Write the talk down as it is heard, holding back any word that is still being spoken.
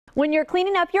When you're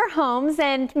cleaning up your homes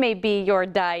and maybe your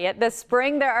diet this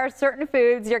spring, there are certain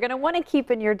foods you're going to want to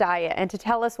keep in your diet. And to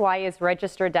tell us why is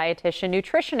registered dietitian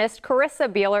nutritionist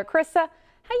Carissa Bealert. Carissa,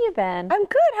 how you been? I'm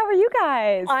good. How are you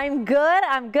guys? I'm good.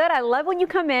 I'm good. I love when you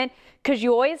come in because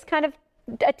you always kind of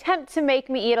attempt to make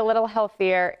me eat a little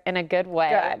healthier in a good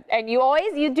way. Good. And you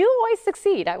do always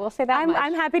succeed. I will say that much.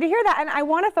 I'm happy to hear that. And I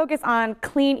want to focus on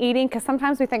clean eating because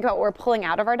sometimes we think about what we're pulling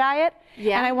out of our diet.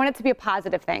 Yeah. And I want it to be a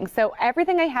positive thing. So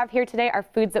everything I have here today are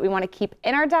foods that we want to keep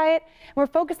in our diet. And we're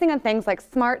focusing on things like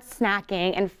smart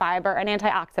snacking and fiber and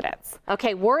antioxidants.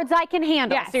 Okay, words I can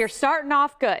handle. Yes. So you're starting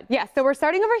off good. Yeah, so we're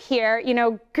starting over here. You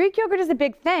know, Greek yogurt is a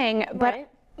big thing, but right.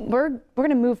 We're going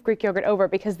to move Greek yogurt over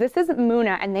because this is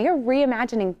Muna and they are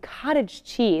reimagining cottage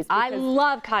cheese. I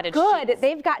love cottage cheese. Good.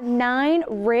 They've got 9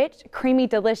 rich, creamy,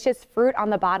 delicious fruit on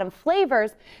the bottom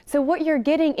flavors. So what you're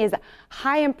getting is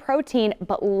high in protein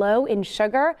but low in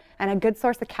sugar and a good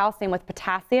source of calcium with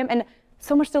potassium and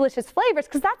so much delicious flavors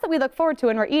because that's what we look forward to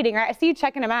when we're eating, right? I see you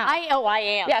checking them out. I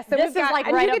am. Yeah, so this is like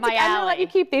right up my alley. I'm gonna let you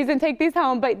keep these and take these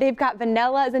home, but they've got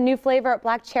vanilla as a new flavor,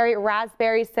 black cherry,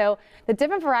 raspberry. So the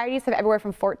different varieties have everywhere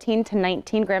from 14 to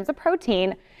 19 grams of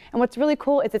protein. And what's really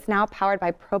cool is it's now powered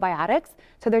by probiotics.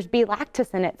 So there's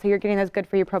B-lactose in it, so you're getting those good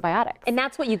for you probiotics. And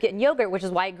that's what you get in yogurt, which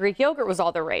is why Greek yogurt was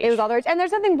all the rage. It was all the rage. And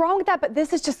there's nothing wrong with that, but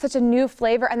this is just such a new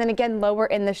flavor. And then again, lower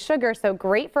in the sugar. So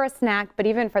great for a snack, but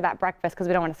even for that breakfast, because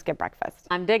we don't want to skip breakfast.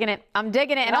 I'm digging it. I'm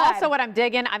digging it. And also what I'm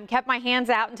digging, I've kept my hands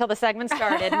out until the segment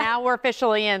started. Now we're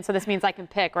officially in, so this means I can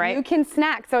pick, right? You can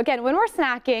snack. So again, when we're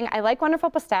snacking, I like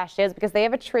Wonderful Pistachios because they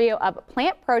have a trio of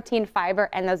plant protein, fiber,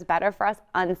 and those better for us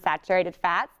unsaturated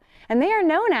fats. And they are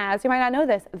known as, you might not know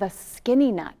this, the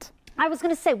skinny nut. I was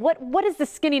going to say, what is the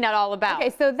skinny nut all about?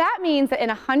 Okay, so that means that in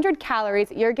 100 calories,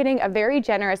 you're getting a very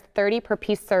generous 30 per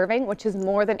piece serving, which is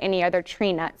more than any other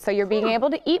tree nut. So you're being able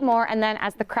to eat more, and then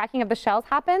as the cracking of the shells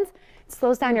happens, it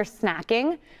slows down your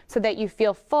snacking so that you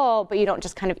feel full, but you don't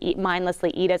just kind of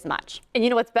mindlessly eat as much. And you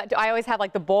know what's better? I always have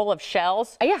like the bowl of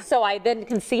shells. Yeah. So I then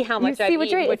can see how much I've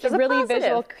eaten, which is really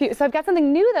visual. Cute. So I've got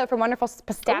something new though from Wonderful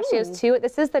Pistachios too.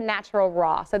 This is the natural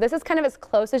raw. So this is kind of as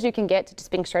close as you can get to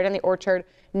just being straight in the orchard.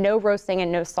 No roasting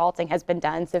and no salting has been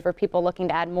done. So for people looking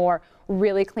to add more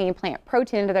really clean plant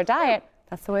protein into their diet,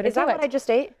 that's the way to do it. Is that what I just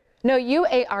ate? No, you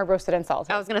ate our roasted and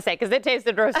salted. I was going to say, because it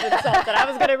tasted roasted and salted. I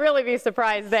was going to really be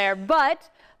surprised there. But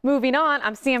moving on,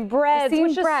 I'm seeing breads,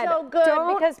 which is so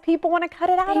good because people want to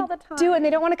cut it out all the time. They do, and they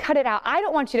don't want to cut it out. I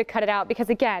don't want you to cut it out because,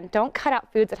 again, don't cut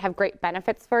out foods that have great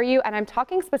benefits for you. And I'm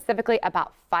talking specifically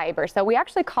about fiber. So we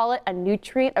actually call it a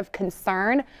nutrient of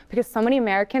concern because so many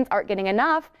Americans aren't getting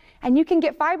enough. And you can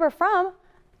get fiber from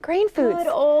grain foods. Good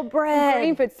old bread.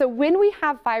 Grain foods. So when we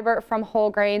have fiber from whole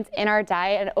grains in our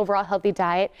diet, an overall healthy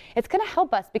diet, it's going to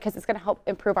help us because it's going to help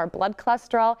improve our blood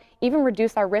cholesterol, even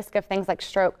reduce our risk of things like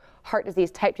stroke, heart disease,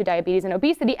 type 2 diabetes, and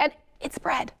obesity. And it's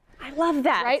bread. I love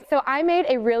that. Right? So I made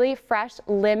a really fresh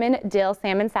lemon dill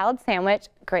salmon salad sandwich.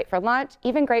 Great for lunch,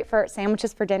 even great for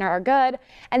sandwiches for dinner are good.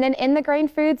 And then in the grain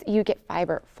foods, you get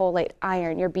fiber, folate,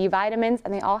 iron, your B vitamins,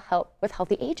 and they all help with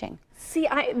healthy aging. See,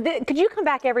 could you come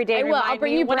back every day? I will. I'll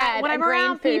bring you bread. When I'm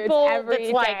around foods people every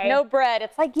that's like no bread,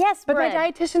 it's like yes, but bread.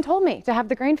 my dietitian told me to have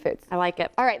the grain foods. I like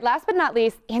it. All right, last but not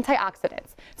least,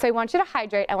 antioxidants. So I want you to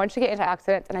hydrate, I want you to get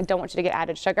antioxidants, and I don't want you to get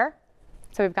added sugar.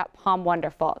 So we've got Palm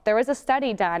Wonderful. There was a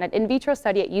study done, an in vitro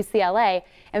study at UCLA,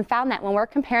 and found that when we're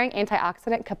comparing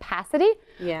antioxidant capacity,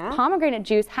 pomegranate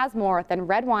juice has more than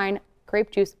red wine,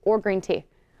 grape juice, or green tea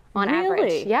on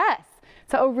average. Yes.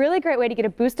 So a really great way to get a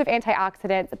boost of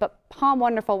antioxidants, but Palm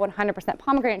Wonderful 100%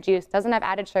 pomegranate juice doesn't have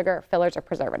added sugar, fillers, or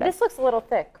preservatives. This looks a little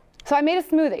thick. So I made a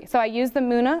smoothie. So I used the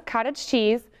Muna cottage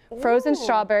cheese, frozen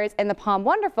strawberries, and the Palm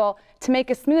Wonderful to make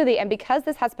a smoothie. And because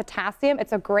this has potassium,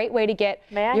 it's a great way to get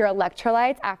your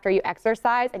electrolytes after you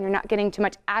exercise, and you're not getting too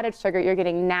much added sugar, you're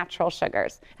getting natural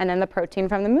sugars. And then the protein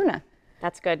from the Muna.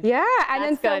 That's good. Yeah, and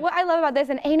then so what I love about this,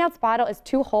 an 8-ounce bottle is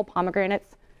 2 whole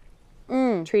pomegranates.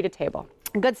 Treat a table.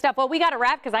 Good stuff. Well, we got to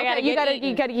wrap because I got to get eating.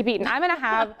 You got to keep eating. I'm gonna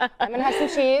have some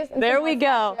cheese. And there we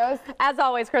go. As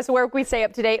always, Chris, where can we stay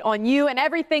up to date on you and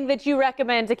everything that you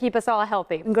recommend to keep us all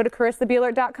healthy? And go to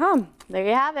CarissaBealert.com. There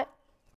you have it.